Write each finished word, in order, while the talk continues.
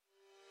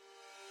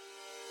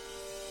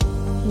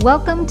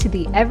Welcome to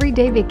the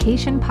Everyday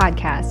Vacation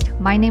Podcast.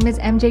 My name is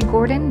MJ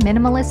Gordon,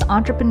 minimalist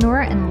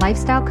entrepreneur and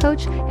lifestyle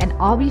coach, and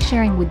I'll be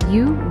sharing with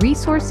you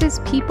resources,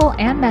 people,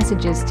 and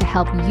messages to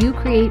help you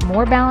create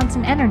more balance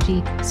and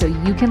energy so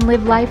you can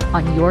live life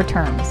on your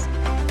terms.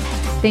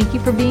 Thank you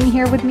for being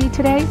here with me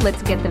today.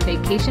 Let's get the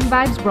vacation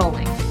vibes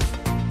rolling.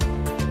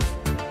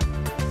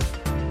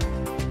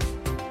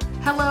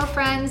 Hello,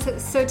 friends.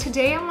 So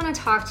today I want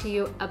to talk to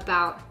you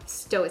about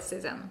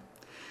Stoicism.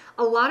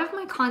 A lot of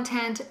my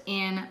content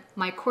in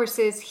my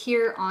courses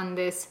here on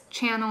this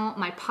channel,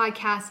 my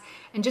podcast,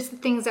 and just the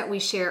things that we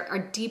share are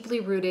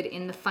deeply rooted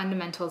in the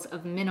fundamentals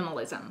of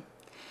minimalism.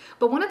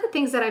 But one of the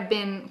things that I've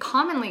been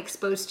commonly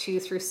exposed to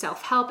through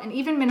self-help and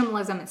even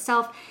minimalism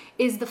itself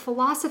is the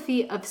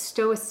philosophy of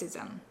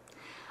Stoicism.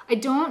 I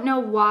don't know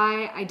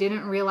why I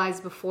didn't realize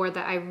before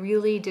that I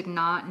really did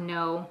not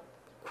know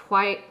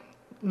quite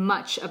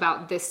much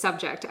about this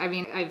subject. I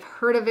mean, I've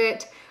heard of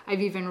it. I've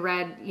even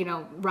read,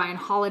 Ryan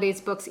Holiday's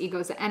books,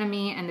 Ego's the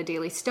Enemy and The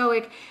Daily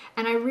Stoic.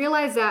 And I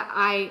realized that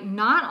I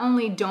not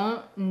only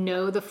don't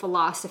know the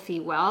philosophy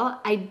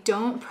well, I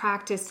don't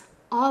practice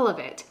all of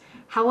it.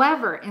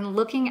 However, in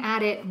looking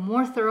at it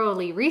more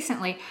thoroughly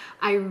recently,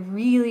 I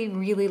really,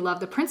 really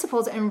love the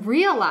principles and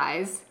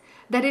realize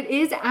that it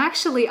is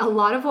actually a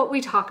lot of what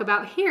we talk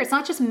about here. It's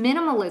not just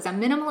minimalism.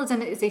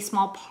 Minimalism is a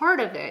small part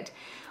of it,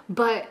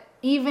 but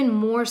even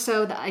more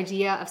so the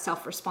idea of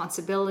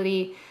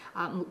self-responsibility,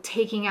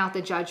 taking out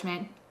the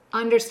judgment,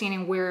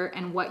 understanding where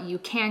and what you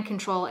can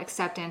control,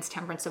 acceptance,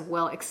 temperance of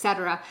will,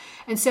 etc.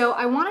 And so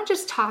I want to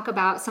just talk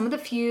about some of the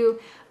few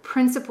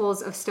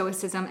principles of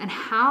Stoicism and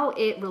how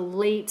it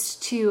relates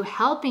to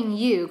helping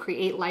you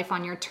create life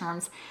on your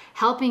terms,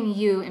 helping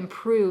you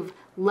improve,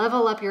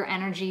 level up your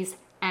energies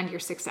and your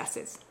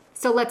successes.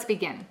 So let's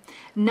begin.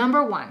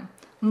 Number one,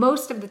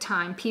 most of the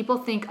time people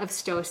think of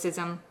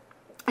Stoicism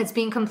as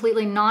being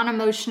completely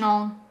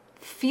non-emotional,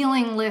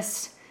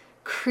 feelingless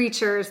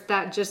creatures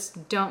that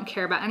just don't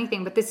care about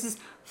anything. But this is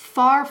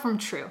far from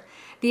true.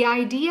 The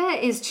idea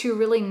is to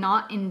really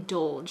not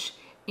indulge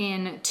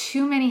in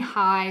too many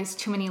highs,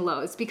 too many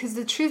lows, because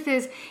the truth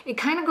is, it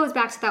kind of goes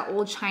back to that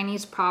old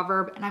Chinese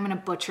proverb, and I'm going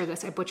to butcher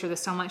this. I butcher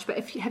this so much,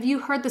 but have you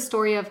heard the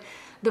story of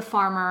the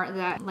farmer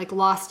that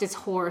lost his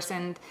horse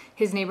and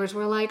his neighbors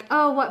were like,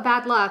 "Oh, what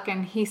bad luck,"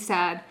 and he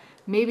said,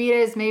 "Maybe it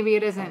is, maybe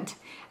it isn't."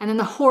 And then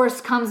the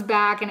horse comes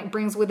back and it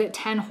brings with it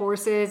 10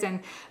 horses and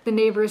the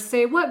neighbors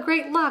say, "What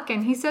great luck."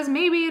 And he says,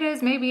 "Maybe it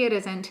is, maybe it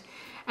isn't."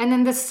 And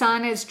then the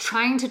son is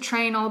trying to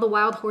train all the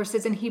wild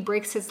horses and he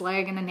breaks his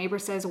leg and the neighbor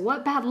says,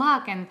 "What bad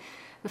luck." And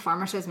the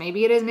farmer says,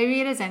 "Maybe it is,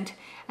 maybe it isn't."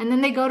 And then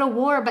they go to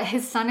war, but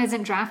his son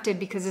isn't drafted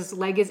because his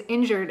leg is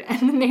injured.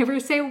 And the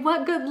neighbors say,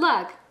 "What good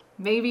luck."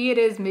 Maybe it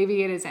is,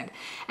 maybe it isn't.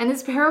 And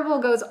this parable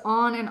goes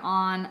on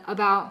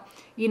about,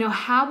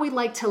 how we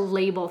like to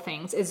label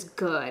things as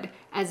good,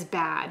 as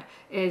bad,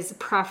 as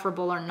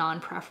preferable or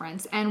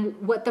non-preference. And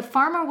what the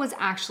farmer was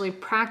actually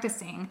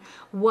practicing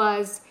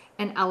was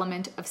an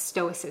element of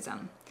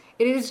Stoicism.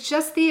 It is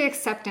just the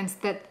acceptance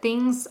that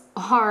things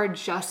are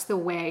just the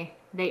way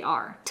they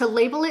are. To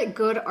label it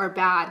good or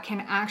bad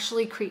can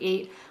actually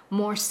create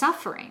more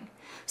suffering.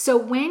 So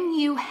when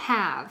you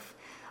have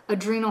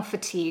adrenal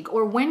fatigue,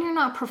 or when you're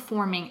not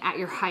performing at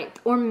your height,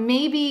 or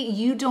maybe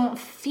you don't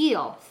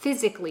feel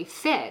physically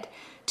fit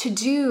to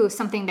do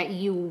something that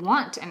you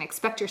want and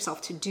expect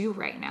yourself to do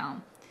right now,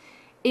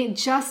 it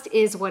just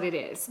is what it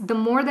is. The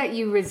more that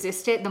you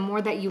resist it, the more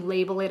that you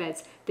label it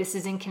as, this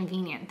is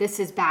inconvenient, this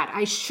is bad,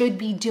 I should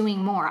be doing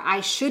more,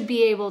 I should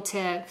be able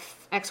to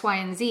X, Y,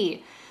 and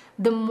Z,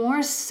 the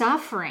more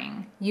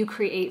suffering you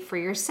create for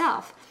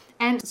yourself.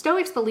 And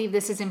Stoics believe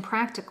this is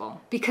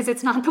impractical because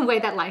it's not the way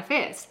that life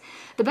is.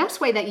 The best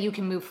way that you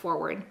can move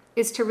forward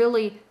is to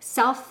really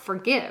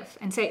self-forgive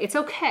and say, it's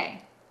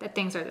okay that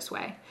things are this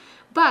way.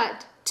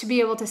 But to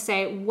be able to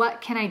say, what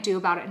can I do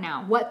about it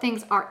now? What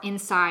things are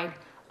inside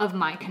of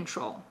my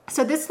control?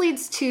 So this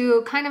leads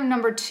to kind of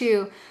number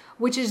two,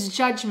 which is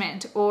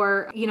judgment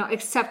or,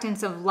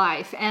 acceptance of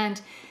life. And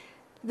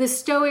the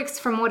Stoics,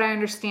 from what I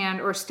understand,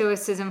 or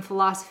Stoicism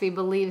philosophy,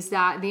 believes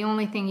that the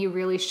only thing you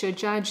really should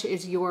judge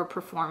is your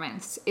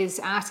performance, is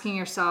asking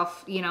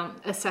yourself,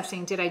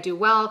 assessing, did I do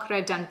well? Could I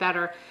have done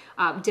better?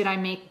 Did I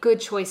make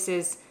good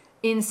choices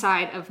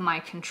inside of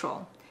my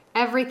control?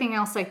 Everything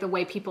else, like the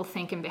way people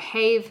think and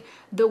behave,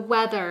 the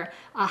weather,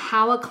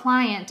 how a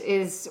client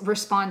is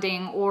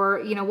responding,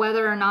 or,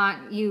 whether or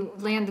not you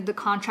landed the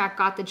contract,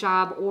 got the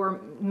job, or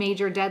made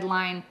your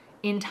deadline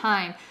in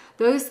time,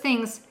 those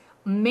things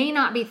may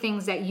not be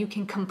things that you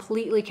can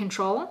completely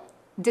control,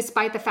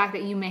 despite the fact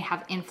that you may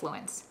have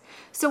influence.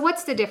 So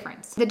what's the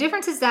difference? The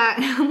difference is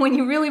that when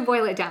you really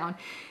boil it down,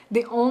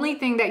 the only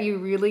thing that you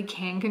really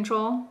can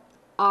control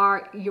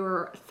are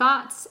your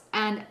thoughts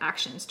and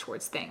actions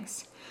towards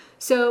things.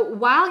 So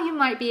while you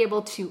might be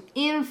able to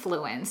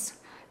influence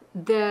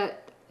the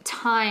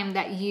time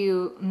that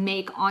you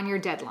make on your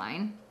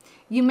deadline,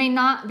 you may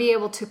not be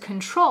able to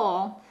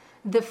control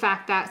the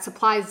fact that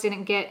supplies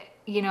didn't get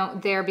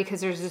there because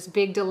there's this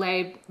big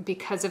delay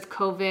because of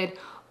COVID,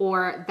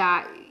 or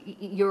that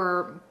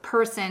your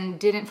person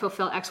didn't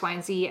fulfill X, Y,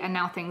 and Z, and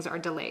now things are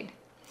delayed.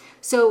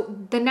 So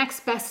the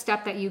next best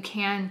step that you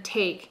can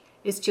take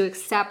is to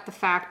accept the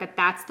fact that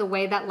that's the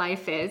way that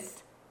life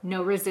is.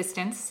 No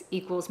resistance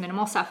equals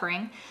minimal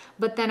suffering.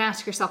 But then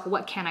ask yourself,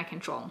 what can I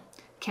control?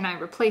 Can I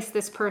replace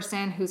this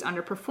person who's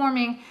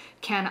underperforming?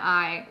 Can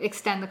I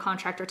extend the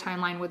contract or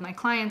timeline with my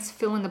clients?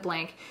 Fill in the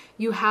blank.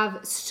 You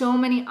have so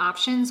many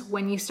options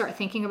when you start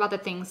thinking about the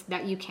things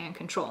that you can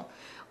control.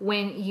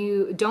 When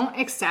you don't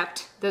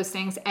accept those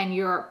things and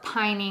you're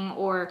pining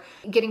or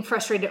getting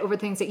frustrated over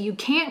things that you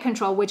can't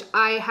control, which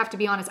I have to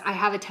be honest, I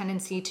have a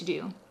tendency to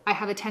do. I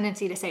have a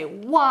tendency to say,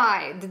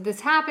 why did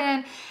this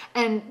happen?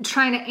 And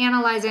trying to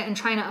analyze it and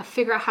trying to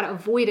figure out how to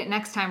avoid it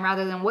next time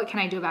rather than what can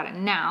I do about it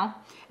now?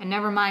 And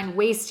never mind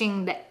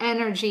wasting the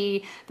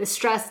energy, the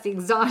stress, the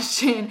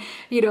exhaustion,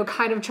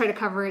 kind of try to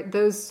cover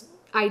those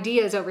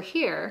ideas over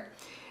here.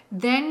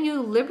 Then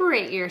you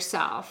liberate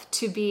yourself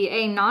to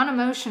be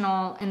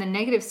non-emotional in the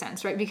negative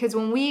sense, right? Because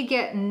when we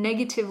get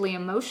negatively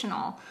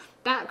emotional,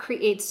 that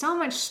creates so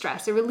much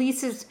stress. It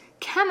releases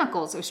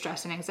chemicals of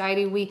stress and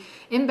anxiety. We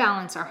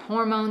imbalance our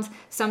hormones.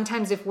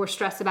 Sometimes if we're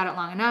stressed about it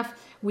long enough,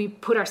 we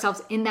put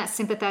ourselves in that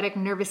sympathetic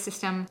nervous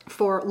system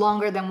for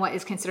longer than what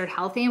is considered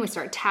healthy, and we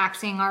start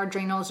taxing our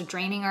adrenals,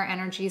 draining our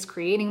energies,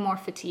 creating more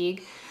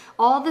fatigue,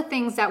 all the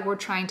things that we're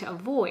trying to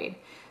avoid.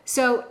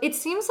 So it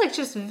seems like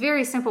just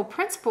very simple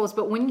principles,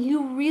 but when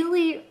you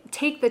really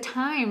take the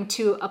time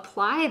to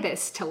apply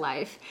this to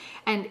life,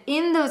 and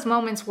in those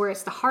moments where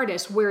it's the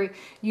hardest, where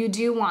you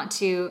do want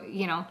to,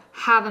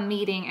 have a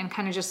meeting and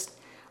kind of just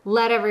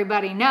let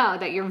everybody know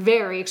that you're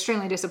very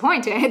extremely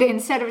disappointed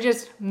instead of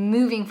just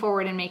moving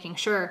forward and making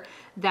sure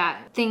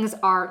that things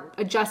are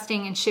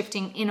adjusting and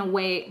shifting in a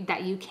way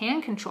that you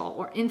can control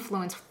or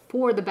influence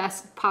for the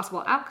best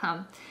possible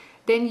outcome,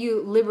 then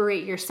you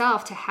liberate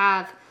yourself to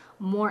have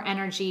more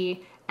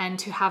energy and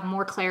to have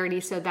more clarity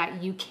so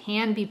that you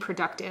can be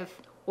productive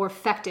or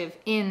effective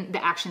in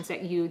the actions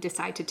that you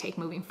decide to take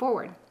moving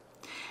forward.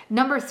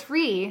 Number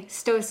 3,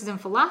 Stoicism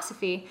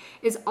philosophy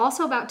is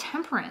also about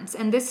temperance,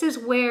 and this is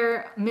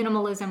where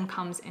minimalism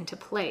comes into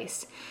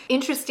place.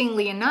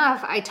 Interestingly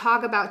enough, I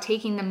talk about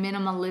taking the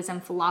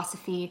minimalism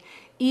philosophy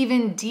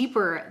even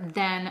deeper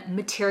than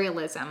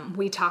materialism.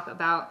 We talk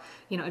about,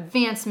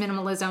 advanced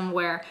minimalism,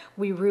 where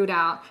we root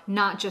out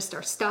not just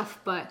our stuff,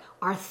 but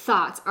our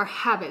thoughts, our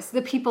habits,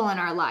 the people in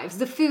our lives,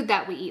 the food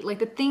that we eat, like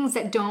the things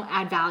that don't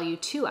add value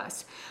to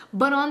us.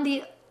 But on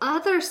the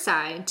other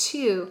side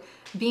too,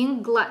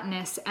 being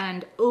gluttonous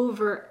and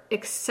over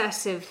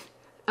excessive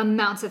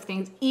amounts of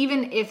things,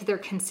 even if they're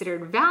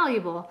considered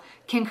valuable,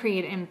 can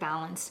create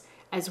imbalance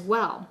as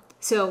well.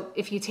 So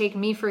if you take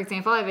me, for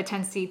example, I have a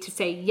tendency to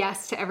say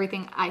yes to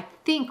everything I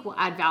think will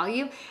add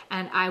value,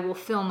 and I will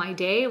fill my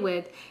day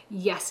with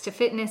yes to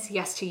fitness,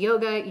 yes to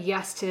yoga,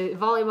 yes to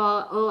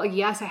volleyball, oh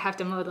yes, I have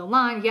to mow the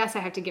lawn, yes, I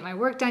have to get my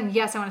work done,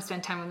 yes, I want to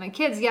spend time with my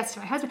kids, yes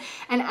to my husband.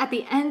 And at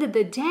the end of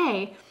the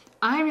day,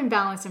 I'm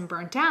imbalanced and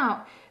burnt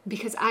out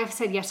because I've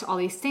said yes to all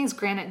these things.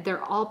 Granted,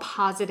 they're all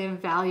positive,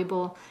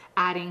 valuable,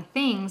 adding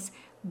things,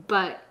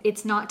 but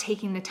it's not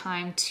taking the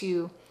time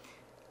to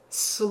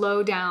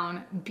slow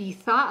down, be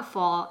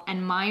thoughtful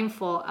and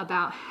mindful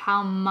about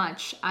how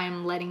much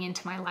I'm letting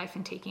into my life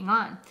and taking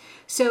on.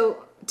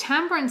 So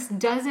temperance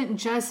doesn't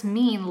just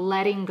mean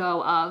letting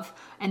go of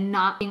and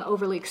not being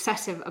overly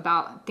excessive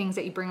about things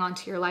that you bring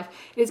onto your life.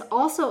 It is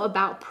also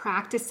about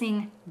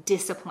practicing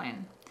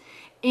discipline.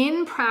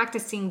 In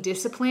practicing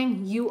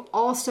discipline, you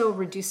also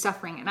reduce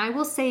suffering. And I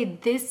will say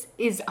this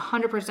is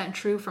 100%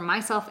 true for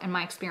myself and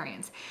my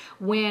experience.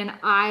 When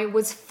I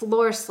was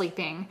floor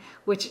sleeping,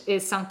 which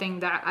is something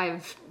that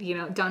I've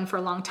done for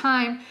a long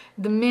time,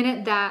 the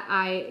minute that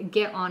I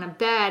get on a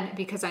bed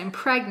because I'm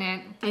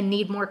pregnant and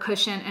need more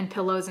cushion and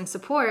pillows and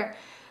support,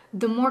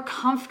 the more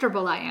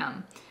comfortable I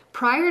am.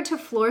 Prior to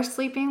floor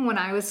sleeping, when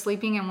I was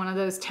sleeping in one of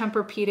those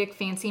Tempur-Pedic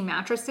fancy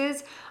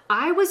mattresses,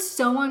 I was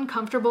so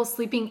uncomfortable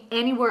sleeping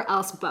anywhere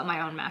else but my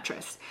own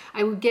mattress.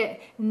 I would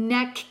get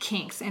neck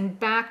kinks and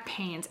back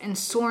pains and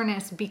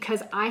soreness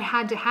because I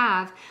had to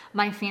have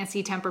my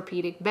fancy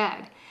Tempur-Pedic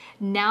bed.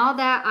 Now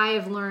that I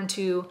have learned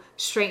to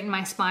straighten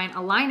my spine,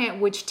 align it,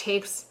 which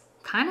takes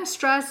kind of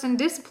stress and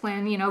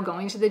discipline,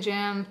 going to the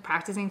gym,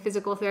 practicing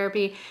physical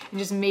therapy, and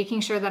just making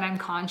sure that I'm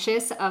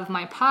conscious of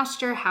my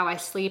posture, how I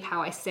sleep,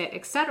 how I sit,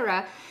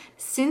 etc.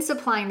 Since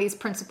applying these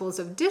principles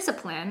of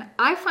discipline,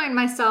 I find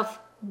myself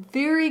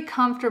very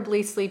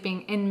comfortably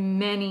sleeping in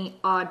many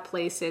odd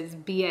places,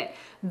 be it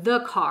the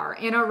car,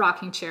 in a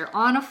rocking chair,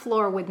 on a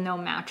floor with no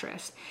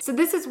mattress. So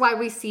this is why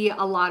we see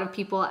a lot of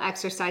people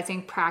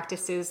exercising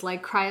practices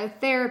like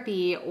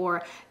cryotherapy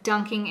or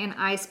dunking in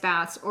ice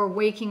baths or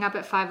waking up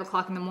at 5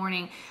 o'clock in the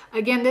morning.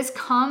 Again, this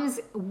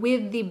comes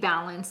with the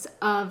balance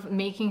of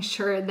making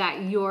sure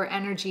that your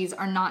energies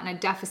are not in a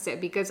deficit,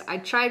 because I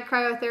tried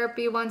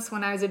cryotherapy once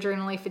when I was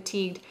adrenally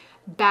fatigued.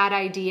 Bad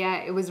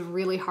idea. It was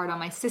really hard on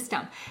my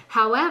system.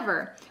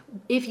 However,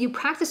 if you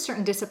practice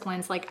certain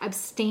disciplines like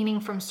abstaining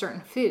from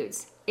certain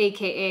foods,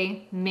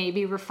 aka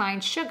maybe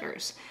refined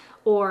sugars,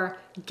 or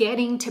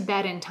getting to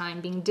bed in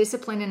time, being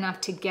disciplined enough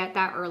to get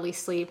that early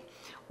sleep,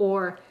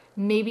 or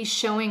maybe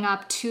showing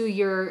up to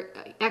your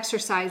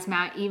exercise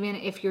mat, even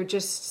if you're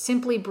just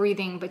simply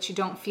breathing, but you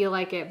don't feel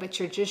like it, but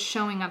you're just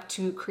showing up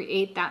to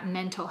create that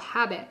mental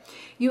habit.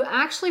 You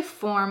actually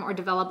form or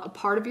develop a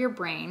part of your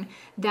brain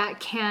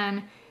that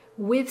can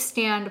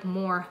withstand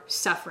more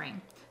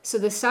suffering. So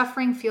the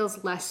suffering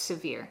feels less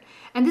severe.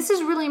 And this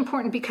is really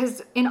important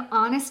because in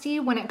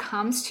honesty, when it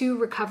comes to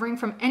recovering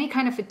from any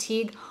kind of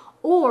fatigue,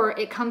 or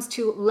it comes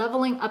to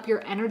leveling up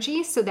your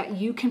energy so that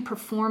you can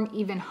perform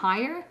even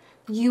higher,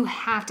 you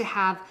have to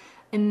have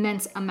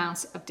immense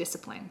amounts of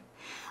discipline.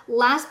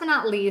 Last but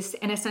not least,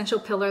 an essential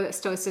pillar that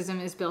Stoicism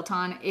is built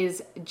on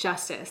is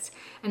justice.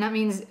 And that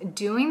means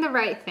doing the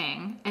right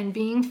thing and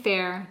being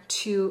fair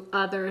to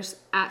others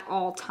at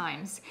all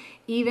times,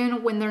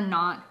 even when they're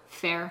not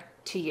fair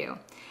to you.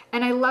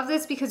 And I love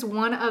this because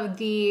one of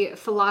the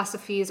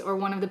philosophies or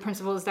one of the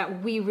principles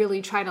that we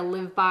really try to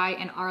live by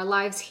in our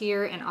lives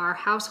here in our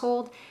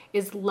household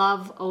is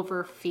love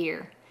over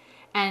fear.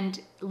 And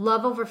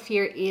love over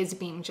fear is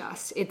being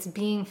just. It's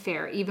being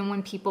fair, even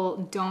when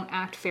people don't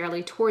act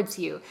fairly towards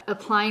you.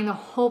 Applying the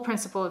whole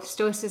principle of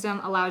Stoicism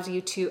allows you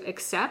to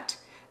accept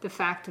the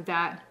fact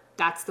that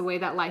that's the way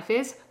that life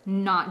is,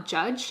 not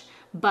judge,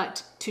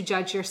 but to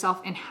judge yourself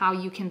and how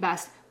you can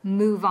best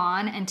move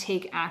on and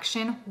take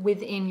action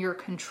within your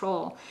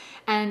control.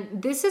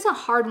 And this is a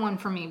hard one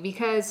for me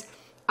because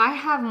I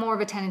have more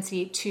of a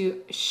tendency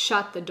to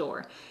shut the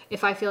door.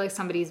 If I feel like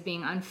somebody's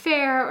being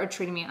unfair or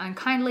treating me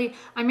unkindly,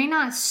 I may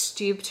not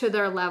stoop to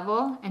their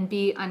level and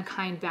be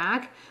unkind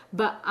back,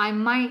 but I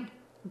might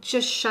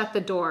just shut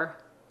the door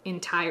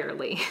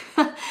entirely.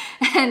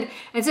 and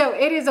so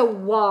it is a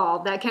wall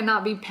that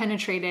cannot be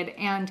penetrated,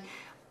 and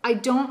I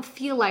don't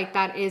feel like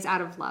that is out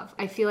of love.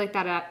 I feel like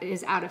that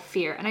is out of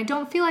fear. And I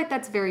don't feel like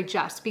that's very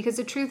just, because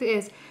the truth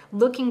is,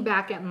 looking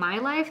back at my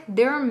life,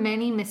 there are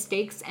many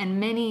mistakes and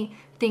many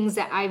things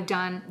that I've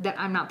done that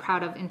I'm not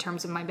proud of in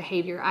terms of my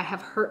behavior. I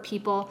have hurt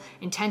people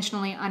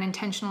intentionally,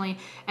 unintentionally,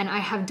 and I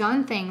have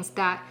done things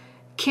that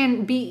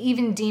can be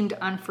even deemed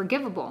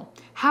unforgivable.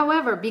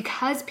 However,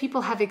 because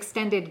people have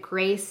extended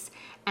grace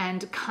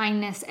and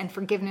kindness and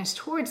forgiveness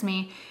towards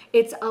me,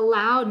 it's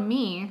allowed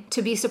me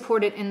to be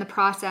supported in the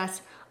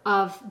process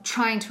of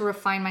trying to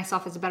refine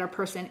myself as a better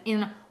person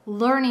in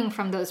learning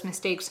from those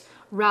mistakes,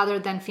 rather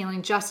than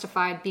feeling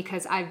justified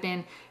because I've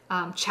been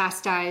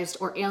chastised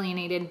or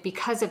alienated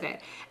because of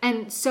it.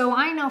 And so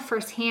I know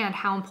firsthand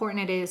how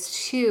important it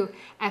is to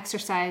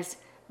exercise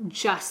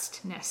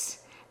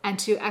justness and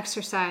to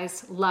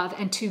exercise love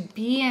and to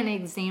be an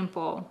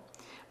example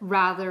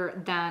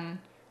rather than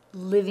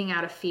living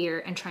out of fear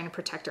and trying to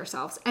protect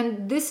ourselves.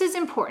 And this is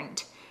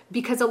important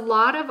because a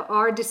lot of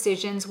our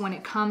decisions when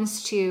it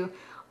comes to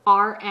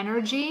our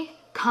energy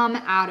come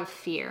out of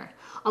fear.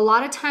 A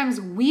lot of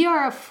times we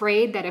are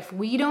afraid that if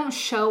we don't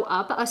show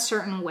up a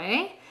certain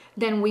way,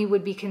 then we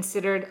would be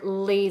considered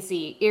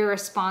lazy,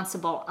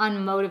 irresponsible,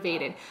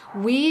 unmotivated.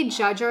 We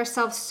judge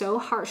ourselves so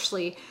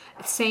harshly,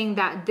 saying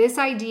that this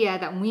idea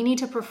that we need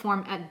to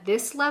perform at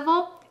this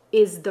level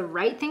is the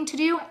right thing to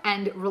do,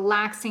 and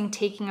relaxing,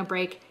 taking a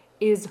break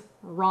is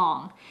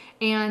wrong.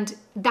 And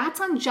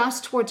that's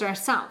unjust towards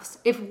ourselves.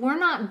 If we're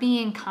not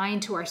being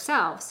kind to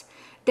ourselves,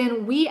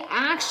 then we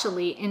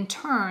actually, in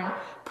turn,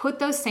 put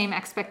those same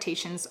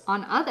expectations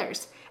on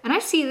others. And I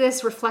see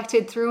this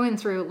reflected through and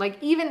through, like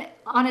even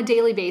on a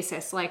daily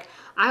basis. Like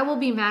I will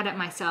be mad at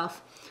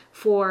myself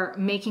for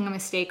making a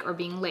mistake or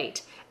being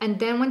late. And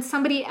then when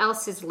somebody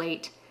else is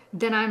late,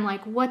 then I'm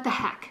like, what the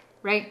heck,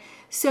 right?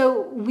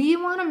 So we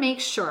want to make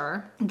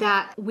sure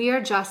that we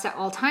are just at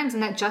all times,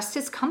 and that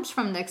justice comes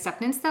from the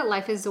acceptance that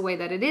life is the way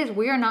that it is.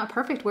 We are not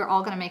perfect. We're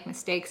all going to make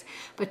mistakes,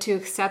 but to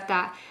accept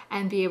that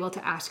and be able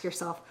to ask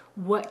yourself,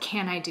 what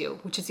can I do?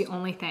 Which is the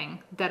only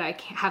thing that I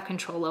have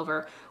control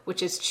over,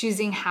 which is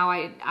choosing how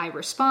I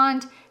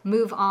respond,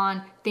 move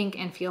on, think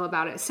and feel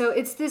about it. So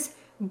it's this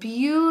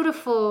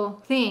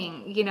beautiful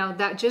thing, you know,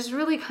 that just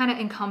really kind of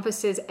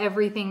encompasses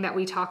everything that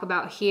we talk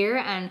about here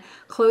and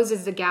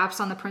closes the gaps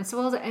on the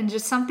principles, and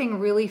just something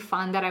really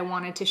fun that I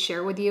wanted to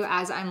share with you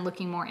as I'm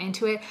looking more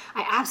into it.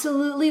 I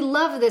absolutely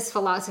love this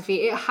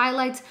philosophy. It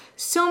highlights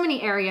so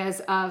many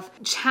areas of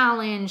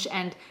challenge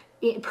and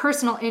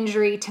personal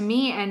injury to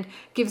me, and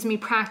gives me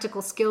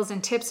practical skills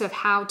and tips of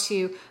how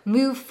to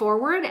move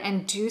forward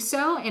and do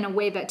so in a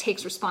way that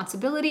takes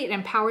responsibility. It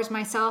empowers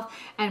myself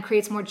and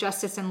creates more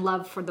justice and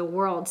love for the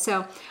world.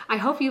 So I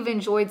hope you've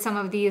enjoyed some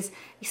of these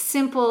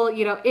simple,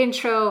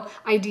 intro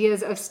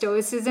ideas of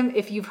Stoicism.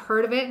 If you've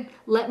heard of it,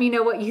 let me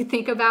know what you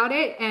think about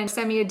it, and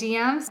send me a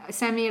DM,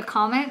 send me a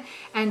comment,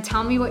 and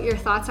tell me what your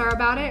thoughts are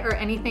about it, or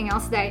anything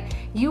else that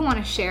you want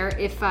to share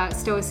if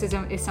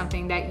Stoicism is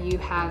something that you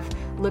have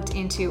looked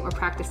into or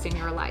practiced in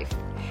your life.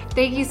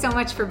 Thank you so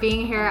much for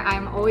being here.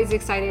 I'm always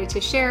excited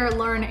to share,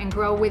 learn, and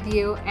grow with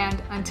you.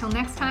 And until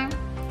next time,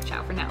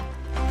 ciao for now.